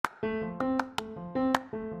Hey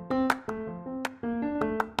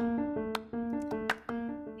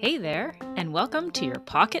there, and welcome to your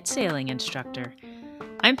Pocket Sailing Instructor.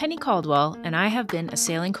 I'm Penny Caldwell, and I have been a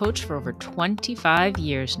sailing coach for over 25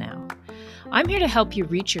 years now. I'm here to help you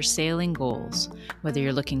reach your sailing goals, whether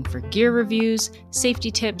you're looking for gear reviews,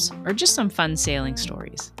 safety tips, or just some fun sailing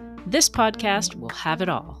stories. This podcast will have it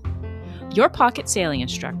all. Your Pocket Sailing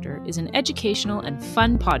Instructor is an educational and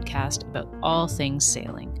fun podcast about all things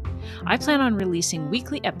sailing. I plan on releasing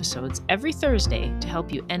weekly episodes every Thursday to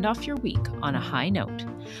help you end off your week on a high note.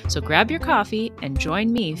 So grab your coffee and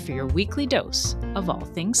join me for your weekly dose of all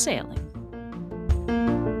things sailing.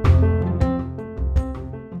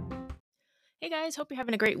 Hey guys, hope you're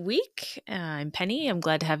having a great week. I'm Penny. I'm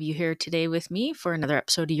glad to have you here today with me for another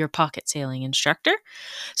episode of your Pocket Sailing Instructor.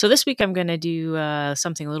 So this week I'm going to do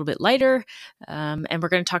something a little bit lighter, and we're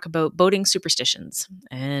going to talk about boating superstitions,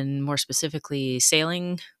 and more specifically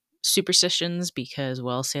sailing superstitions, because,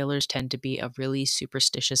 well, sailors tend to be a really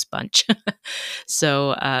superstitious bunch.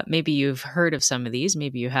 So maybe you've heard of some of these,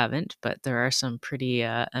 maybe you haven't, but there are some pretty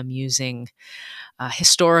amusing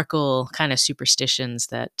historical kind of superstitions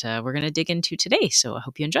that we're going to dig into today. So I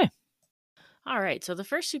hope you enjoy. All right. So the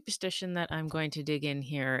first superstition that I'm going to dig in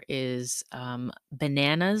here is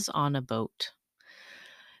bananas on a boat.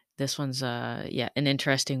 This one's an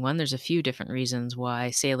interesting one. There's a few different reasons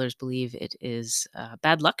why sailors believe it is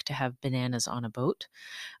bad luck to have bananas on a boat.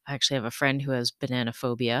 I actually have a friend who has banana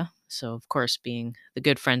phobia. So, of course, being the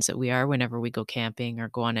good friends that we are, whenever we go camping or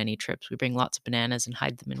go on any trips, we bring lots of bananas and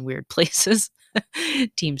hide them in weird places.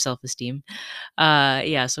 Team self-esteem.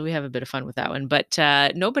 So we have a bit of fun with that one. But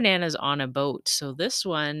no bananas on a boat. So this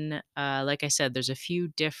one, like I said, there's a few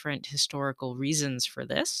different historical reasons for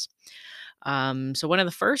this. So one of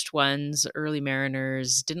the first ones, early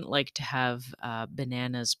mariners didn't like to have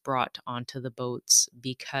bananas brought onto the boats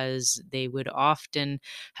because they would often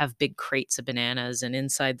have big crates of bananas, and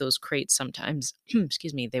inside those crates sometimes,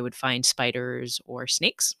 excuse me, they would find spiders or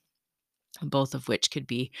snakes, both of which could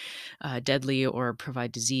be deadly or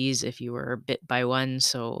provide disease if you were bit by one.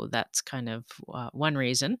 So that's kind of one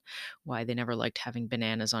reason why they never liked having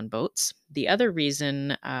bananas on boats. The other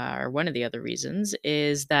reason, or one of the other reasons,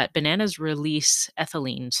 is that bananas release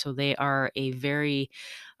ethylene. So they are a very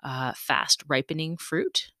fast ripening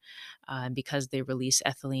fruit. And because they release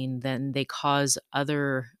ethylene, then they cause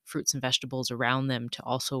other fruits and vegetables around them to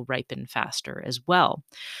also ripen faster as well.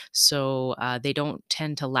 So they don't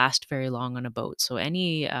tend to last very long on a boat. So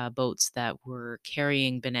any boats that were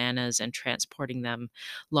carrying bananas and transporting them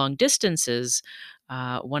long distances,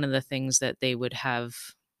 one of the things that they would have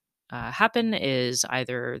happen is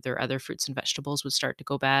either their other fruits and vegetables would start to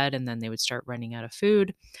go bad and then they would start running out of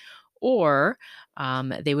food, or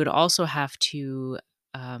they would also have to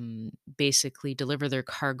basically deliver their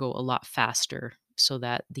cargo a lot faster so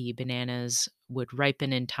that the bananas would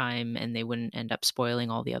ripen in time and they wouldn't end up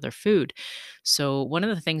spoiling all the other food. So, one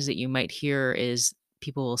of the things that you might hear is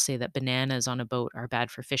people will say that bananas on a boat are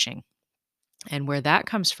bad for fishing. And where that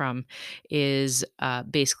comes from is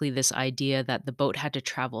basically this idea that the boat had to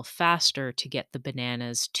travel faster to get the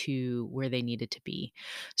bananas to where they needed to be.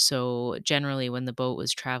 So, generally, when the boat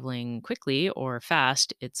was traveling quickly or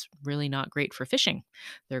fast, it's really not great for fishing.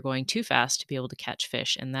 They're going too fast to be able to catch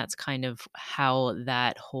fish. And that's kind of how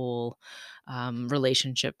that whole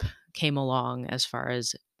relationship came along, as far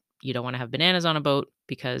as you don't want to have bananas on a boat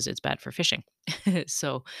because it's bad for fishing.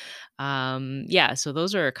 So, so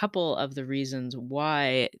those are a couple of the reasons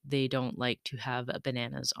why they don't like to have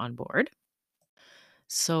bananas on board.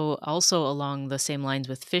 So, also along the same lines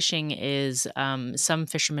with fishing is some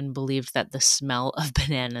fishermen believed that the smell of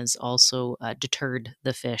bananas also deterred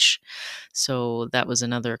the fish. So, that was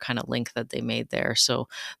another kind of link that they made there. So,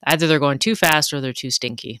 either they're going too fast or they're too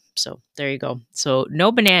stinky. So, there you go. So,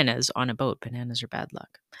 no bananas on a boat. Bananas are bad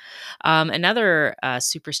luck. Another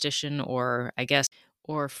superstition, or I guess,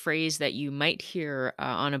 or phrase that you might hear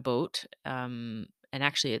on a boat, and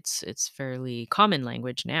actually it's fairly common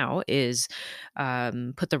language now, is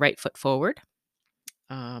put the right foot forward,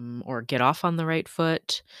 or get off on the right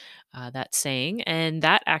foot. That saying, and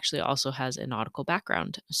that actually also has a nautical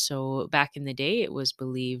background. So back in the day, it was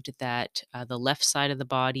believed that the left side of the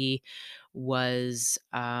body was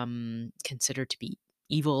considered to be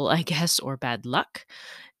evil, I guess, or bad luck.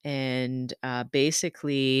 And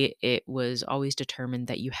basically, it was always determined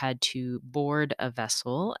that you had to board a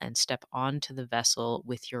vessel and step onto the vessel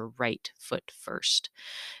with your right foot first.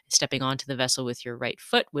 Stepping onto the vessel with your right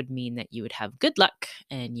foot would mean that you would have good luck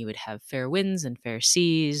and you would have fair winds and fair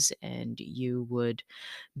seas, and you would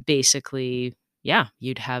basically yeah,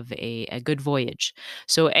 you'd have a good voyage.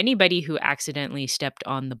 So anybody who accidentally stepped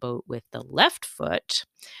on the boat with the left foot,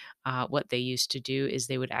 what they used to do is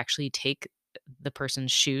they would actually take the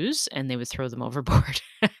person's shoes and they would throw them overboard.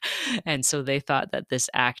 And so they thought that this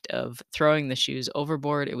act of throwing the shoes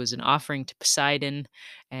overboard, it was an offering to Poseidon,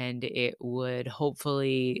 and it would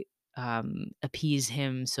hopefully appease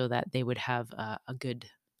him so that they would have a good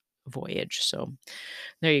voyage. So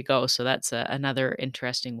there you go. So that's another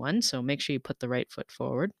interesting one. So make sure you put the right foot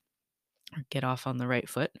forward, or get off on the right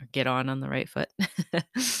foot, or get on the right foot.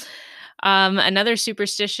 Another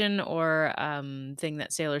superstition or thing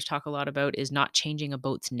that sailors talk a lot about is not changing a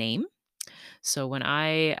boat's name. So when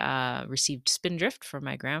I received Spindrift from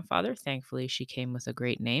my grandfather, thankfully she came with a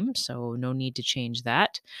great name, so no need to change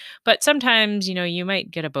that. But sometimes, you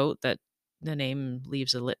might get a boat that the name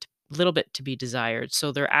leaves a little bit to be desired.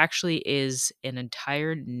 So there actually is an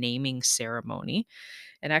entire naming ceremony.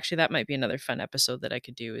 And actually, that might be another fun episode that I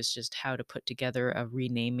could do, is just how to put together a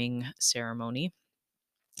renaming ceremony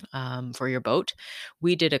for your boat.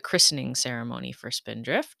 We did a christening ceremony for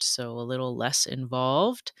Spindrift, so a little less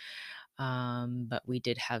involved. But we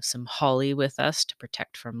did have some holly with us to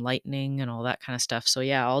protect from lightning and all that kind of stuff. So,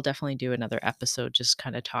 yeah, I'll definitely do another episode just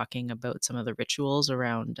kind of talking about some of the rituals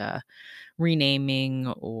around renaming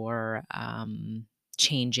or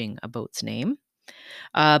changing a boat's name.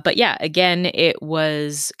 But yeah, again, it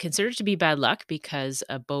was considered to be bad luck because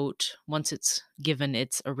a boat, once it's given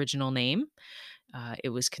its original name, it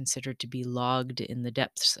was considered to be logged in the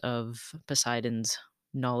depths of Poseidon's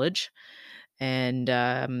knowledge.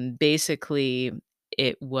 And basically,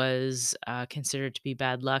 it was considered to be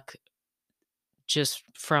bad luck just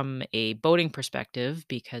from a boating perspective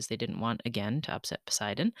because they didn't want, again, to upset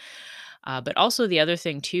Poseidon. But also, the other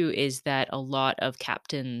thing, too, is that a lot of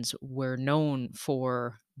captains were known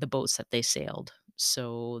for the boats that they sailed.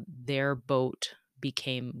 So their boat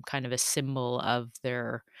became kind of a symbol of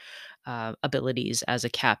their abilities as a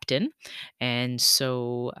captain. And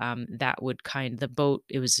so that would the boat,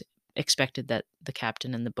 it was expected that the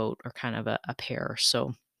captain and the boat are kind of a pair.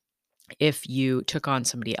 So if you took on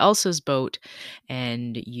somebody else's boat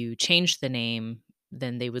and you changed the name,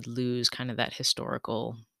 then they would lose kind of that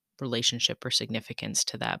historical relationship or significance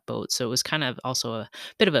to that boat. So it was kind of also a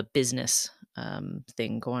bit of a business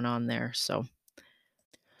thing going on there. So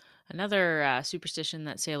another superstition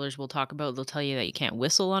that sailors will talk about, they'll tell you that you can't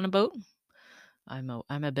whistle on a boat.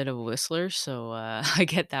 I'm a bit of a whistler, so I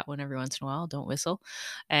get that one every once in a while. Don't whistle.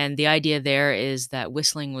 And the idea there is that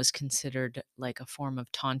whistling was considered like a form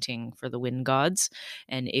of taunting for the wind gods.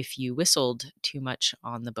 And if you whistled too much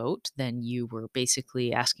on the boat, then you were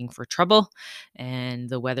basically asking for trouble, and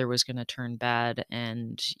the weather was going to turn bad,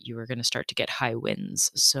 and you were going to start to get high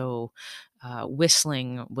winds. So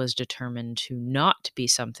whistling was determined to not be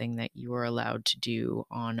something that you were allowed to do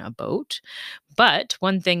on a boat. But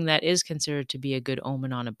one thing that is considered to be a good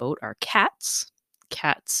omen on a boat are cats.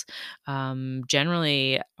 Cats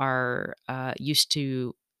generally are used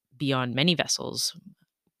to be on many vessels.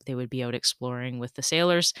 They would be out exploring with the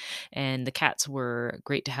sailors, and the cats were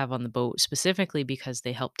great to have on the boat specifically because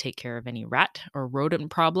they help take care of any rat or rodent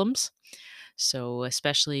problems. So,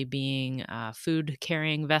 especially being a food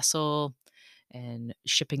carrying vessel, and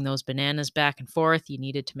shipping those bananas back and forth, you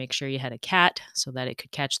needed to make sure you had a cat so that it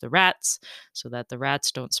could catch the rats, so that the rats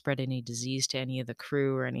don't spread any disease to any of the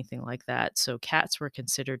crew or anything like that. So cats were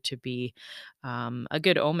considered to be a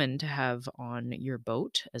good omen to have on your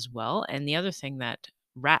boat as well. And the other thing that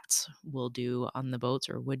rats will do on the boats,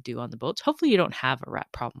 or would do on the boats, hopefully you don't have a rat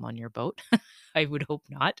problem on your boat. I would hope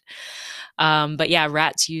not. But yeah,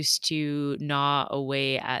 rats used to gnaw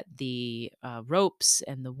away at the ropes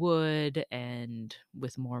and the wood, and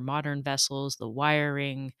with more modern vessels, the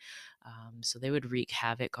wiring. So they would wreak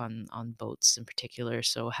havoc on boats in particular.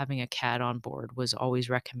 So having a cat on board was always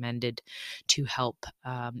recommended to help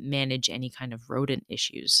manage any kind of rodent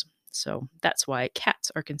issues. So that's why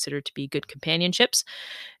cats are considered to be good companions.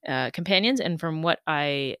 And from what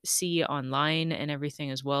I see online and everything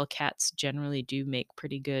as well, cats generally do make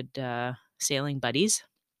pretty good sailing buddies.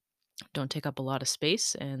 Don't take up a lot of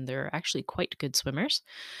space, and they're actually quite good swimmers.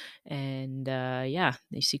 And yeah,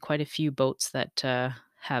 you see quite a few boats that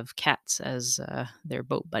have cats as their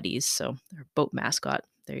boat buddies. So their boat mascot.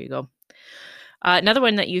 There you go. Another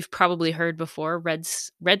one that you've probably heard before: red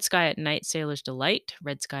sky at night, sailors delight.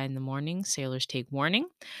 Red sky in the morning, sailors take warning.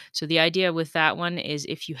 So the idea with that one is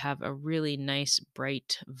if you have a really nice,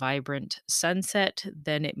 bright, vibrant sunset,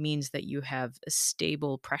 then it means that you have a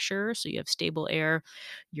stable pressure. So you have stable air.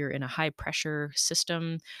 You're in a high pressure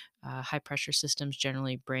system. High pressure systems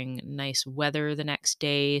generally bring nice weather the next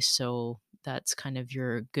day. So That's kind of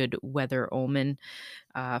your good weather omen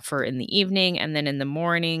for in the evening. And then in the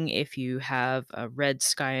morning, if you have a red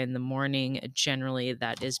sky in the morning, generally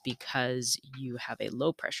that is because you have a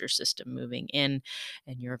low pressure system moving in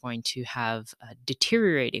and you're going to have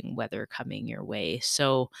deteriorating weather coming your way.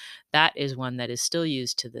 So that is one that is still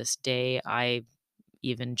used to this day. I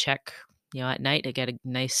even check. At night to get a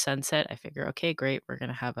nice sunset. I figure, okay, great. We're going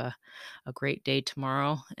to have a great day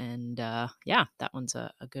tomorrow. And yeah, that one's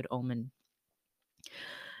a good omen.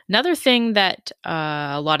 Another thing that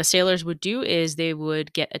a lot of sailors would do is they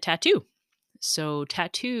would get a tattoo. So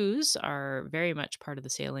tattoos are very much part of the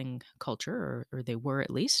sailing culture, or they were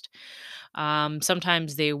at least.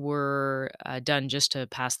 Sometimes they were done just to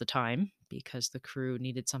pass the time because the crew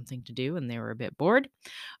needed something to do and they were a bit bored.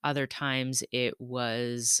 Other times it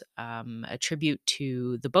was a tribute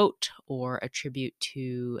to the boat or a tribute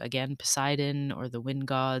to, again, Poseidon or the wind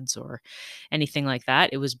gods or anything like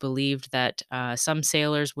that. It was believed that some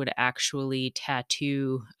sailors would actually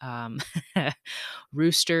tattoo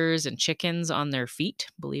roosters and chickens on their feet,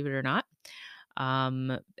 believe it or not.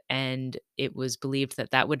 Um, and it was believed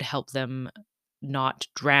that that would help them not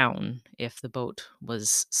drown if the boat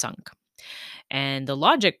was sunk. And the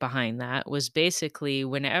logic behind that was basically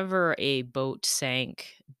whenever a boat sank,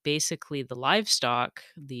 basically the livestock,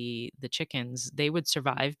 the chickens, they would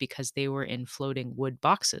survive because they were in floating wood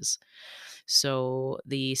boxes. So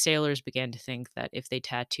the sailors began to think that if they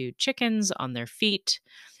tattooed chickens on their feet,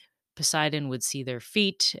 Poseidon would see their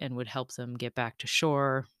feet and would help them get back to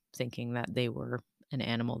shore, thinking that they were an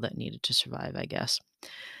animal that needed to survive, I guess.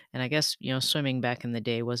 And I guess, swimming back in the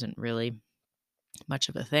day wasn't really much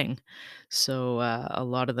of a thing. So a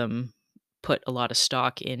lot of them put a lot of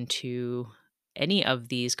stock into any of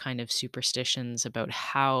these kind of superstitions about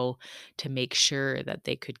how to make sure that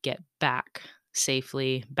they could get back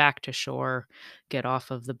safely back to shore, get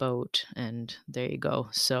off of the boat, and there you go.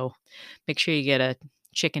 So make sure you get a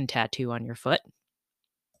chicken tattoo on your foot.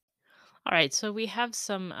 All right, so we have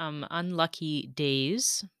some unlucky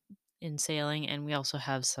days in sailing, and we also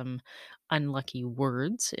have some unlucky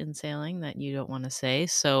words in sailing that you don't want to say.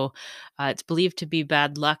 So it's believed to be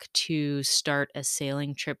bad luck to start a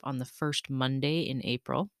sailing trip on the first Monday in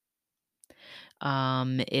April.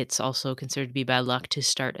 It's also considered to be bad luck to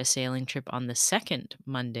start a sailing trip on the second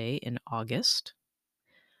Monday in August.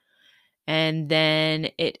 And then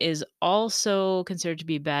it is also considered to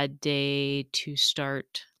be a bad day to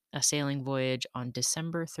start a sailing voyage on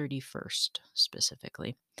December 31st,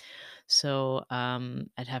 specifically. So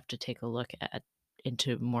I'd have to take a look at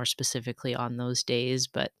into more specifically on those days.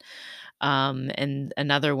 But and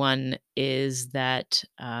another one is that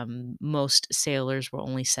most sailors will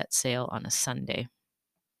only set sail on a Sunday.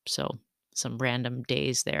 So some random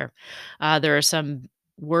days there. There are some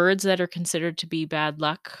words that are considered to be bad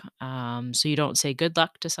luck. So you don't say good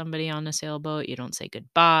luck to somebody on a sailboat. You don't say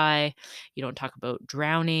goodbye. You don't talk about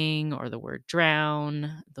drowning or the word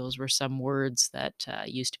drown. Those were some words that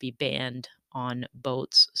used to be banned on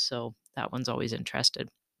boats. So that one's always interesting.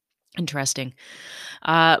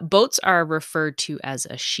 Boats are referred to as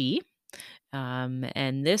a she.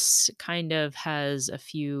 And this kind of has a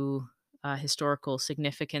few historical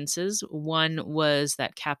significances. One was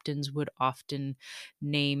that captains would often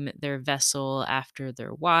name their vessel after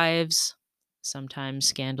their wives, sometimes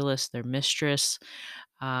scandalous, their mistress.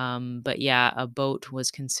 But yeah, a boat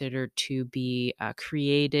was considered to be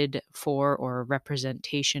created for or a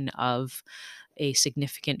representation of a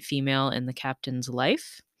significant female in the captain's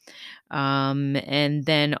life. And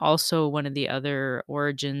then also one of the other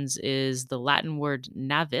origins is the Latin word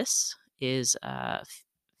navis is a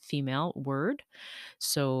female word.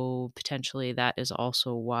 So potentially that is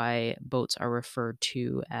also why boats are referred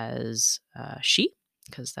to as she,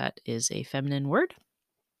 because that is a feminine word.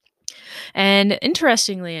 And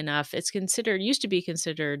interestingly enough, it's considered used to be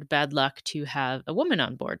considered bad luck to have a woman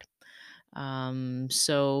on board.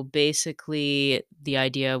 So basically, the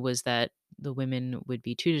idea was that the women would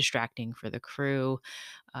be too distracting for the crew.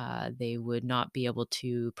 They would not be able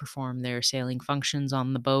to perform their sailing functions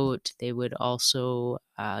on the boat. They would also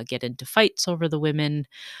get into fights over the women.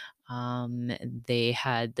 They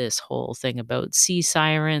had this whole thing about sea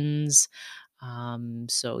sirens.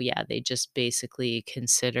 So, yeah, they just basically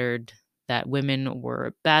considered that women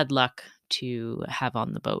were bad luck to have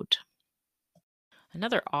on the boat.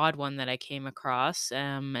 Another odd one that I came across,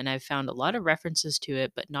 and I've found a lot of references to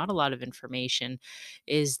it, but not a lot of information,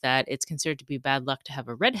 is that it's considered to be bad luck to have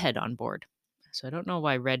a redhead on board. So I don't know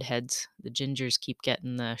why redheads, the gingers, keep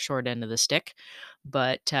getting the short end of the stick.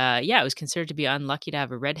 But yeah, it was considered to be unlucky to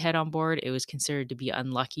have a redhead on board. It was considered to be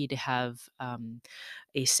unlucky to have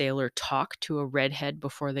a sailor talk to a redhead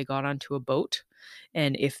before they got onto a boat.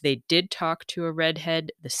 And if they did talk to a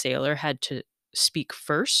redhead, the sailor had to speak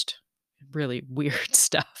first. Really weird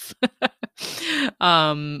stuff.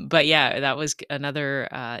 But yeah, that was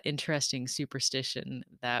another interesting superstition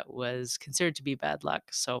that was considered to be bad luck.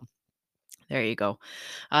 So there you go.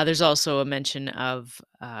 There's also a mention of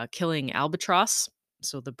killing albatross.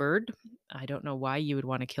 So the bird. I don't know why you would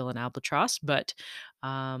want to kill an albatross, but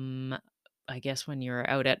um, I guess when you're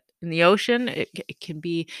out in the ocean, it can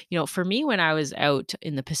be, for me, when I was out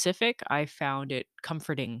in the Pacific, I found it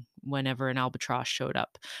comforting whenever an albatross showed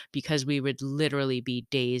up, because we would literally be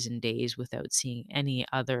days and days without seeing any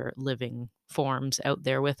other living forms out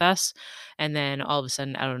there with us. And then all of a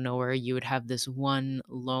sudden, out of nowhere, you would have this one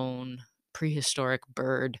lone prehistoric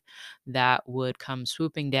bird that would come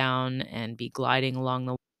swooping down and be gliding along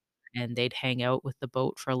the, and they'd hang out with the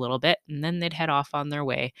boat for a little bit and then they'd head off on their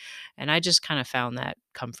way. And I just kind of found that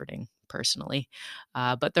comforting personally.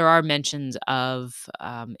 But there are mentions of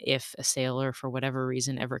if a sailor, for whatever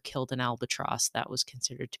reason, ever killed an albatross, that was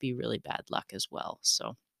considered to be really bad luck as well.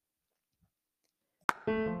 So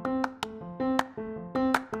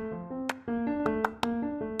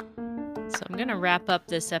I'm going to wrap up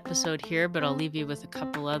this episode here, but I'll leave you with a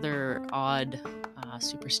couple other odd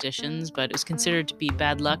superstitions. But it was considered to be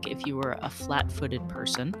bad luck if you were a flat-footed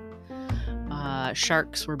person.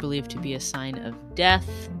 Sharks were believed to be a sign of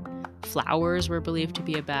death. Flowers were believed to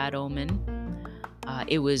be a bad omen.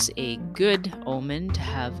 It was a good omen to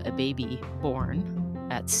have a baby born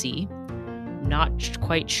at sea. Not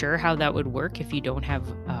quite sure how that would work if you don't have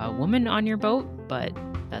a woman on your boat, but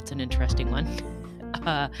that's an interesting one.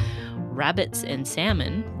 Rabbits and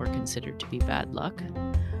salmon were considered to be bad luck.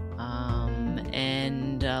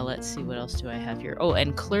 And let's see, what else do I have here? Oh,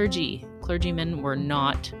 and clergymen were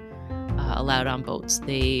not allowed on boats.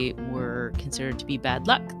 They were considered to be bad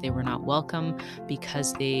luck. They were not welcome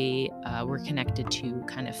because they were connected to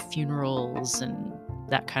kind of funerals and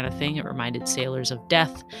that kind of thing. It reminded sailors of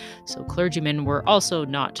death. So clergymen were also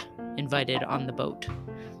not invited on the boat.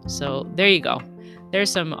 So there you go. There's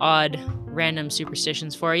some odd random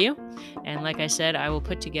superstitions for you. And like I said, I will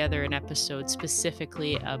put together an episode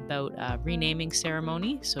specifically about renaming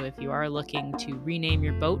ceremony. So if you are looking to rename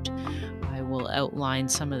your boat, I will outline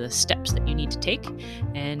some of the steps that you need to take.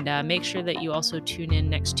 And make sure that you also tune in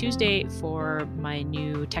next Tuesday for my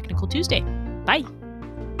new Technical Tuesday. Bye.